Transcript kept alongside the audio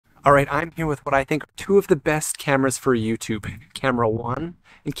All right, I'm here with what I think are two of the best cameras for YouTube, Camera 1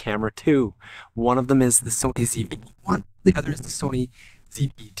 and Camera 2. One of them is the Sony ZV-E1, the other is the Sony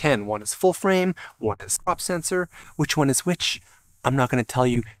ZV-E10. One is full frame, one is crop sensor. Which one is which? I'm not going to tell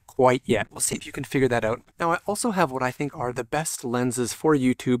you quite yet. We'll see if you can figure that out. Now, I also have what I think are the best lenses for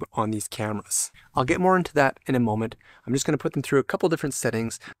YouTube on these cameras. I'll get more into that in a moment. I'm just going to put them through a couple different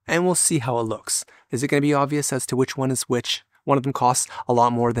settings and we'll see how it looks. Is it going to be obvious as to which one is which? One of them costs a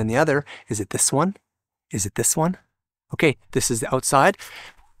lot more than the other. Is it this one? Is it this one? Okay, this is the outside.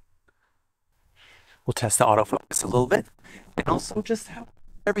 We'll test the autofocus a little bit and also just how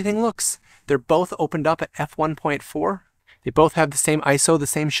everything looks. They're both opened up at f1.4. They both have the same ISO, the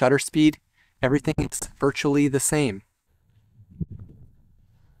same shutter speed. Everything is virtually the same.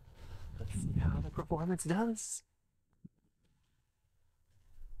 Let's see how the performance does.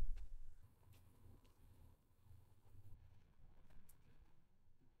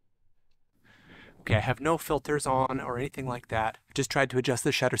 Okay, I have no filters on or anything like that. I just tried to adjust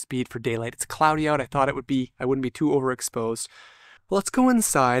the shutter speed for daylight. It's cloudy out. I thought I wouldn't be too overexposed. Let's go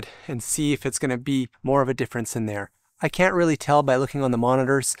inside and see if it's going to be more of a difference in there. I can't really tell by looking on the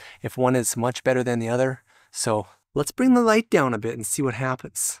monitors if one is much better than the other. So let's bring the light down a bit and see what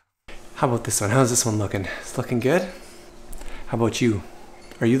happens. How about this one? How's this one looking? It's looking good. How about you?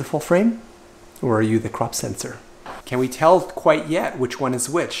 Are you the full frame or are you the crop sensor? Can we tell quite yet which one is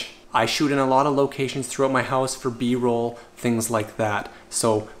which? I shoot in a lot of locations throughout my house for B-roll, things like that.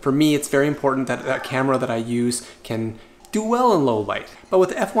 So for me, it's very important that that camera that I use can do well in low light. But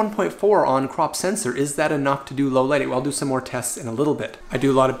with f1.4 on crop sensor, is that enough to do low light? Well, I'll do some more tests in a little bit. I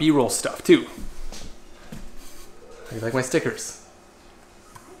do a lot of B-roll stuff too. You like my stickers?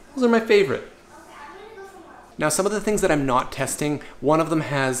 Those are my favorite. Now, some of the things that I'm not testing, one of them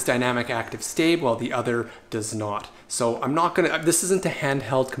has dynamic active stability while the other does not. So I'm not gonna, this isn't a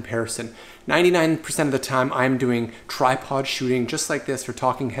handheld comparison. 99% of the time I'm doing tripod shooting just like this for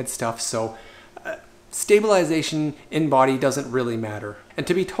talking head stuff. So stabilization in body doesn't really matter. And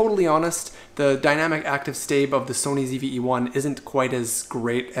to be totally honest, the dynamic active stab of the Sony ZV-E1 isn't quite as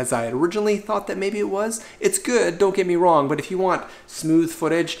great as I had originally thought that maybe it was. It's good, don't get me wrong, but if you want smooth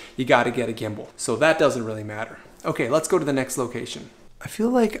footage, you gotta get a gimbal. So that doesn't really matter. Okay, let's go to the next location. I feel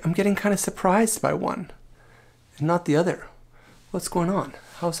like I'm getting kind of surprised by one and not the other. What's going on?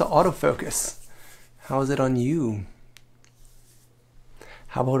 How's the autofocus? How is it on you?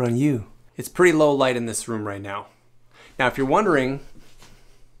 How about on you? It's pretty low light in this room right now. Now, if you're wondering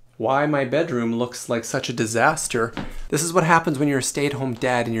why my bedroom looks like such a disaster, this is what happens when you're a stay-at-home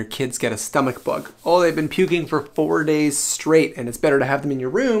dad and your kids get a stomach bug. Oh, they've been puking for 4 days straight, and it's better to have them in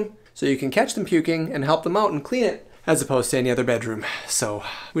your room so you can catch them puking and help them out and clean it, as opposed to any other bedroom. So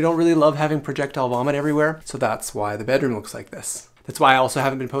we don't really love having projectile vomit everywhere, so that's why the bedroom looks like this. That's why I also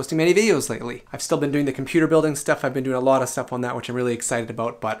haven't been posting many videos lately. I've still been doing the computer building stuff. I've been doing a lot of stuff on that, which I'm really excited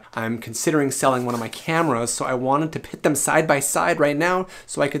about, but I'm considering selling one of my cameras, so I wanted to pit them side by side right now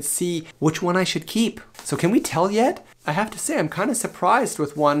so I could see which one I should keep. So can we tell yet? I have to say, I'm kind of surprised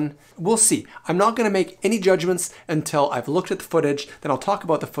with one. We'll see. I'm not gonna make any judgments until I've looked at the footage, then I'll talk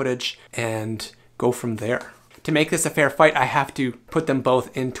about the footage and go from there. To make this a fair fight, I have to put them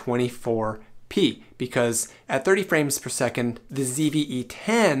both in 24p because at 30 frames per second, the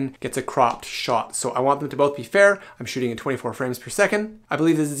ZV-E10 gets a cropped shot. So I want them to both be fair. I'm shooting in 24 frames per second. I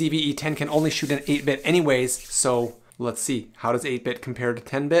believe the ZV-E10 can only shoot in 8-bit anyways. So let's see, how does 8-bit compare to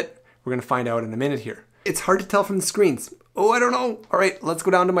 10-bit? We're gonna find out in a minute here. It's hard to tell from the screens. Oh, I don't know. All right, let's go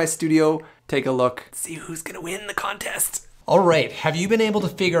down to my studio, take a look, see who's gonna win the contest. All right, have you been able to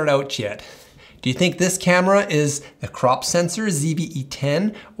figure it out yet? Do you think this camera is the crop sensor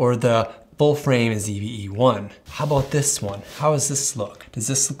ZV-E10 or the full frame ZV-E1? How about this one? How does this look? Does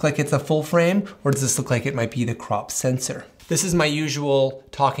this look like it's a full frame or does this look like it might be the crop sensor? This is my usual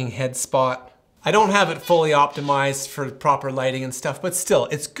talking head spot. I don't have it fully optimized for proper lighting and stuff, but still,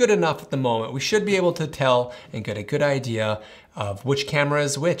 it's good enough at the moment. We should be able to tell and get a good idea of which camera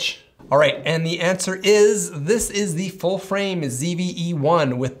is which. All right, and the answer is, this is the full frame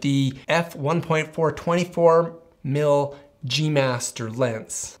ZV-E1 with the f1.4 24mm G Master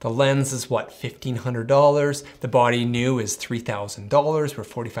lens. The lens is what, $1,500? The body new is $3,000. We're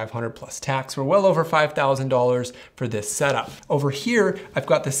 $4,500 plus tax. We're well over $5,000 for this setup. Over here, I've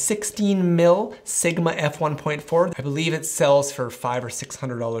got the 16mm Sigma f1.4. I believe it sells for $500 or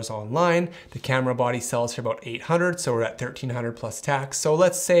 $600 online. The camera body sells for about $800, so we're at $1,300 plus tax. So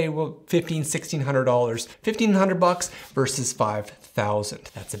let's say, well, $1,500, $1,600. $1,500 versus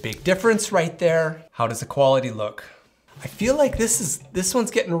 $5,000. That's a big difference right there. How does the quality look? I feel like this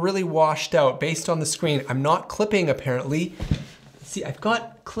one's getting really washed out based on the screen. I'm not clipping apparently. Let's See, I've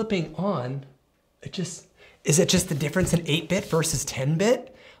got clipping on. Is it just the difference in 8-bit versus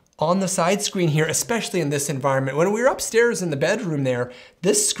 10-bit? On the side screen here, especially in this environment, when we were upstairs in the bedroom there,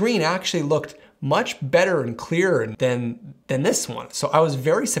 this screen actually looked much better and clearer than this one. So I was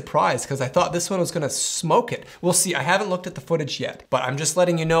very surprised because I thought this one was gonna smoke it. We'll see, I haven't looked at the footage yet, but I'm just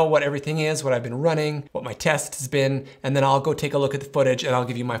letting you know what everything is, what I've been running, what my test has been, and then I'll go take a look at the footage and I'll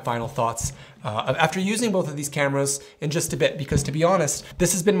give you my final thoughts after using both of these cameras in just a bit, because to be honest,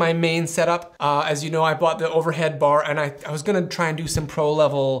 this has been my main setup. As you know, I bought the overhead bar and I was gonna try and do some pro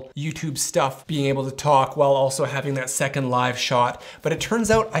level YouTube stuff, being able to talk while also having that second live shot, but it turns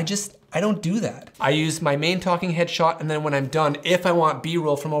out I don't do that. I use my main talking head shot, and then when I'm done, if I want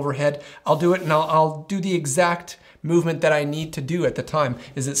B-roll from overhead, I'll do it and I'll do the exact movement that I need to do at the time.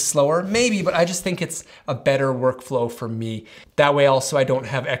 Is it slower? Maybe, but I just think it's a better workflow for me. That way also I don't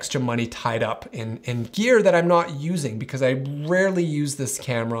have extra money tied up in gear that I'm not using, because I rarely use this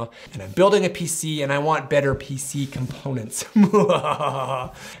camera, and I'm building a PC and I want better PC components.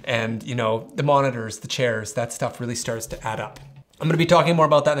 And you know, the monitors, the chairs, that stuff really starts to add up. I'm gonna be talking more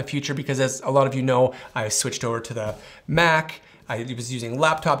about that in the future because, as a lot of you know, I switched over to the Mac. I was using a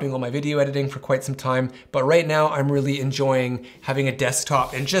laptop doing all my video editing for quite some time, but right now I'm really enjoying having a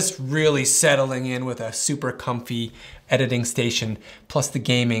desktop and just really settling in with a super comfy editing station. Plus the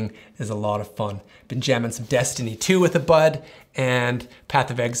gaming is a lot of fun. Been jamming some Destiny 2 with a bud, and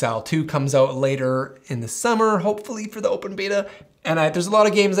Path of Exile 2 comes out later in the summer, hopefully for the open beta. And there's a lot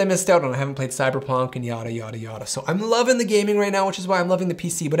of games I missed out on. I haven't played Cyberpunk and yada, yada, yada. So I'm loving the gaming right now, which is why I'm loving the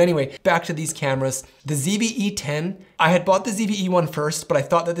PC. But anyway, back to these cameras. The ZV-E10, I had bought the ZV-E1 first, but I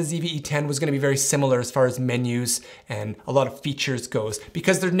thought that the ZV-E10 was gonna be very similar as far as menus and a lot of features goes.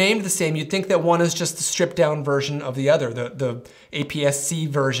 Because they're named the same, you'd think that one is just the stripped down version of the other, the APS-C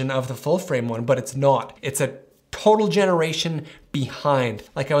version of the full frame one, but it's not. It's a total generation behind.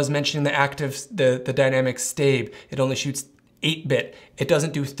 Like I was mentioning, the dynamic stave, it only shoots 8-bit. It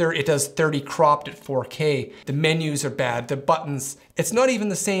doesn't do 30, it does 30 cropped at 4K. The menus are bad, the buttons, it's not even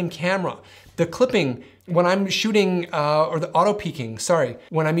the same camera. The clipping, when I'm shooting, or the auto peaking, sorry,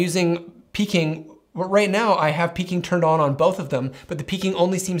 when I'm using peaking, right now I have peaking turned on both of them, but the peaking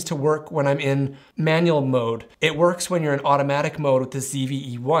only seems to work when I'm in manual mode. It works when you're in automatic mode with the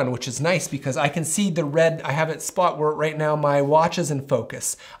ZV-E1, which is nice because I can see the red, I have it spot where right now my watch is in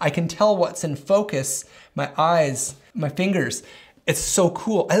focus. I can tell what's in focus, my eyes, my fingers. It's so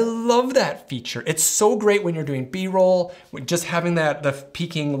cool. I love that feature. It's so great when you're doing B-roll, just having the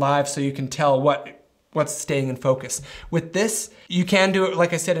peaking live so you can tell what's staying in focus. With this, you can do it,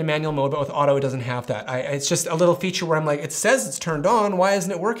 like I said, in manual mode, but with auto, it doesn't have that. It's just a little feature where I'm like, it says it's turned on, why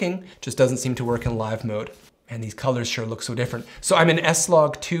isn't it working? Just doesn't seem to work in live mode. And these colors sure look so different. So I'm in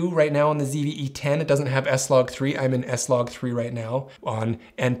S-Log 2 right now on the ZV-E10. It doesn't have S-Log 3. I'm in S-Log 3 right now and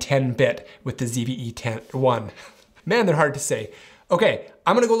 10-bit with the ZV-E1. Man, they're hard to say. Okay,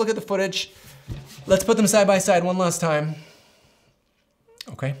 I'm gonna go look at the footage. Let's put them side by side one last time.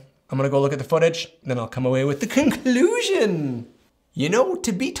 Okay, I'm gonna go look at the footage, then I'll come away with the conclusion. You know,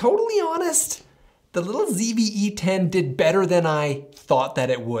 to be totally honest, the little ZV-E10 did better than I thought that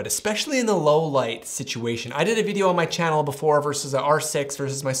it would, especially in the low light situation. I did a video on my channel before versus a R6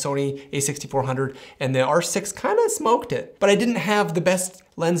 versus my Sony a6400, and the R6 kind of smoked it, but I didn't have the best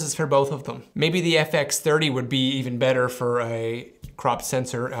lenses for both of them. Maybe the FX30 would be even better for a crop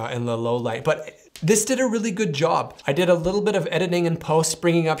sensor in the low light, but this did a really good job. I did a little bit of editing in post,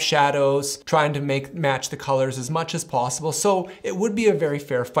 bringing up shadows, trying to match the colors as much as possible. So it would be a very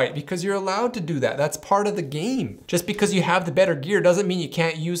fair fight because you're allowed to do that. That's part of the game. Just because you have the better gear doesn't mean you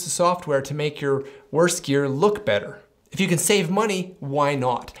can't use the software to make your worse gear look better. If you can save money, why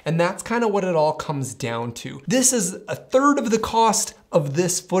not? And that's kind of what it all comes down to. This is a third of the cost of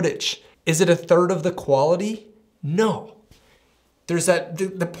this footage. Is it a third of the quality? No. There's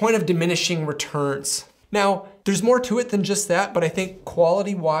the point of diminishing returns. Now, there's more to it than just that, but I think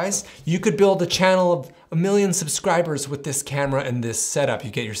quality-wise, you could build a channel of 1 million subscribers with this camera and this setup.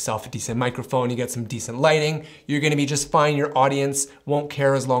 You get yourself a decent microphone, you get some decent lighting, you're gonna be just fine. Your audience won't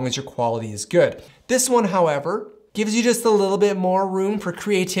care as long as your quality is good. This one, however, gives you just a little bit more room for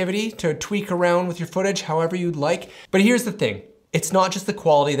creativity to tweak around with your footage however you'd like. But here's the thing, it's not just the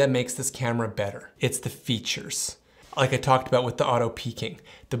quality that makes this camera better, it's the features. Like I talked about with the auto peaking,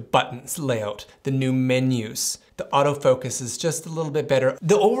 the buttons layout, the new menus, The autofocus is just a little bit better.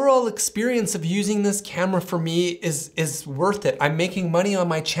 The overall experience of using this camera for me is worth it. I'm making money on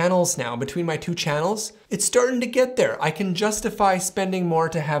my channels now. Between my 2 channels, it's starting to get there. I can justify spending more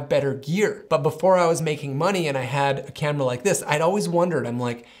to have better gear. But before I was making money and I had a camera like this, I'd always wondered, I'm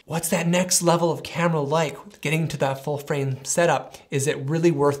like, what's that next level of camera like? Getting to that full frame setup, is it really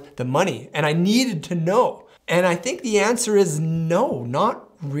worth the money? And I needed to know. And I think the answer is no, not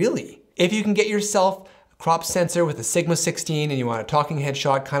really. If you can get yourself crop sensor with a Sigma 16 and you want a talking head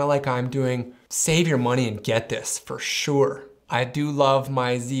shot kind of like I'm doing, save your money and get this for sure. I do love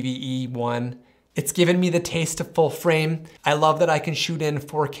my ZV-E1. It's given me the taste of full frame. I love that I can shoot in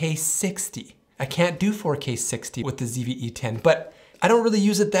 4K 60. I can't do 4K 60 with the ZV-E10, but I don't really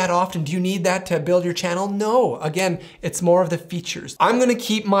use it that often. Do you need that to build your channel? No, again, it's more of the features. I'm gonna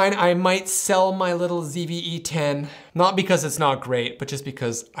keep mine. I might sell my little ZV-E10, not because it's not great, but just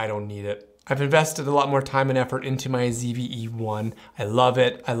because I don't need it. I've invested a lot more time and effort into my ZV-E1. I love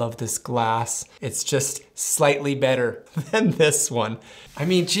it. I love this glass. It's just slightly better than this one. I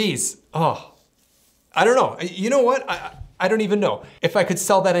mean, geez, oh, I don't know. You know what? I don't even know. If I could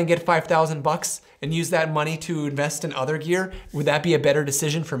sell that and get 5,000 bucks and use that money to invest in other gear, would that be a better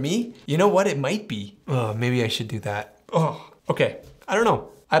decision for me? You know what? It might be. Oh, maybe I should do that. Oh, okay. I don't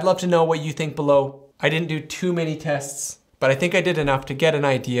know. I'd love to know what you think below. I didn't do too many tests, but I think I did enough to get an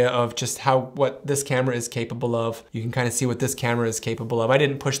idea of just what this camera is capable of. You can kind of see what this camera is capable of. I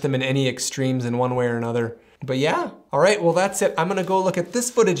didn't push them in any extremes in one way or another. But yeah, all right, well that's it. I'm gonna go look at this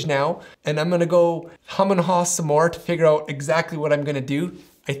footage now and I'm gonna go hum and haw some more to figure out exactly what I'm gonna do.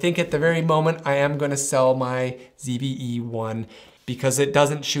 I think at the very moment I am gonna sell my ZV-E1 because it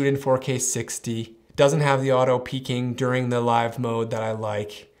doesn't shoot in 4K 60, doesn't have the auto peaking during the live mode that I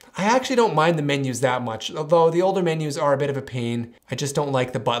like. I actually don't mind the menus that much, although the older menus are a bit of a pain. I just don't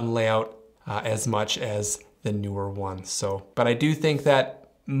like the button layout as much as the newer ones. So, but I do think that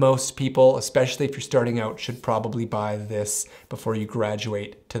most people, especially if you're starting out, should probably buy this before you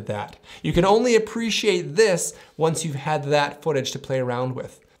graduate to that. You can only appreciate this once you've had that footage to play around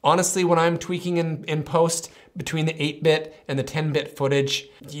with. Honestly, when I'm tweaking in post between the 8-bit and the 10-bit footage,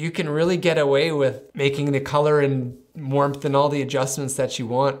 you can really get away with making the color and warmth and all the adjustments that you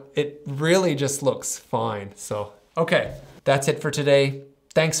want. It really just looks fine. So, okay, that's it for today.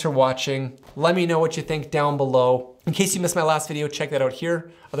 Thanks for watching. Let me know what you think down below. In case you missed my last video, check that out here.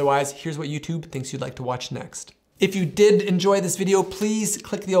 Otherwise, here's what YouTube thinks you'd like to watch next. If you did enjoy this video, please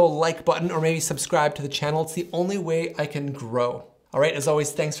click the old like button or maybe subscribe to the channel. It's the only way I can grow. All right, as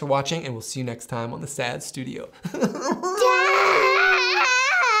always, thanks for watching and we'll see you next time on the Sad Studio.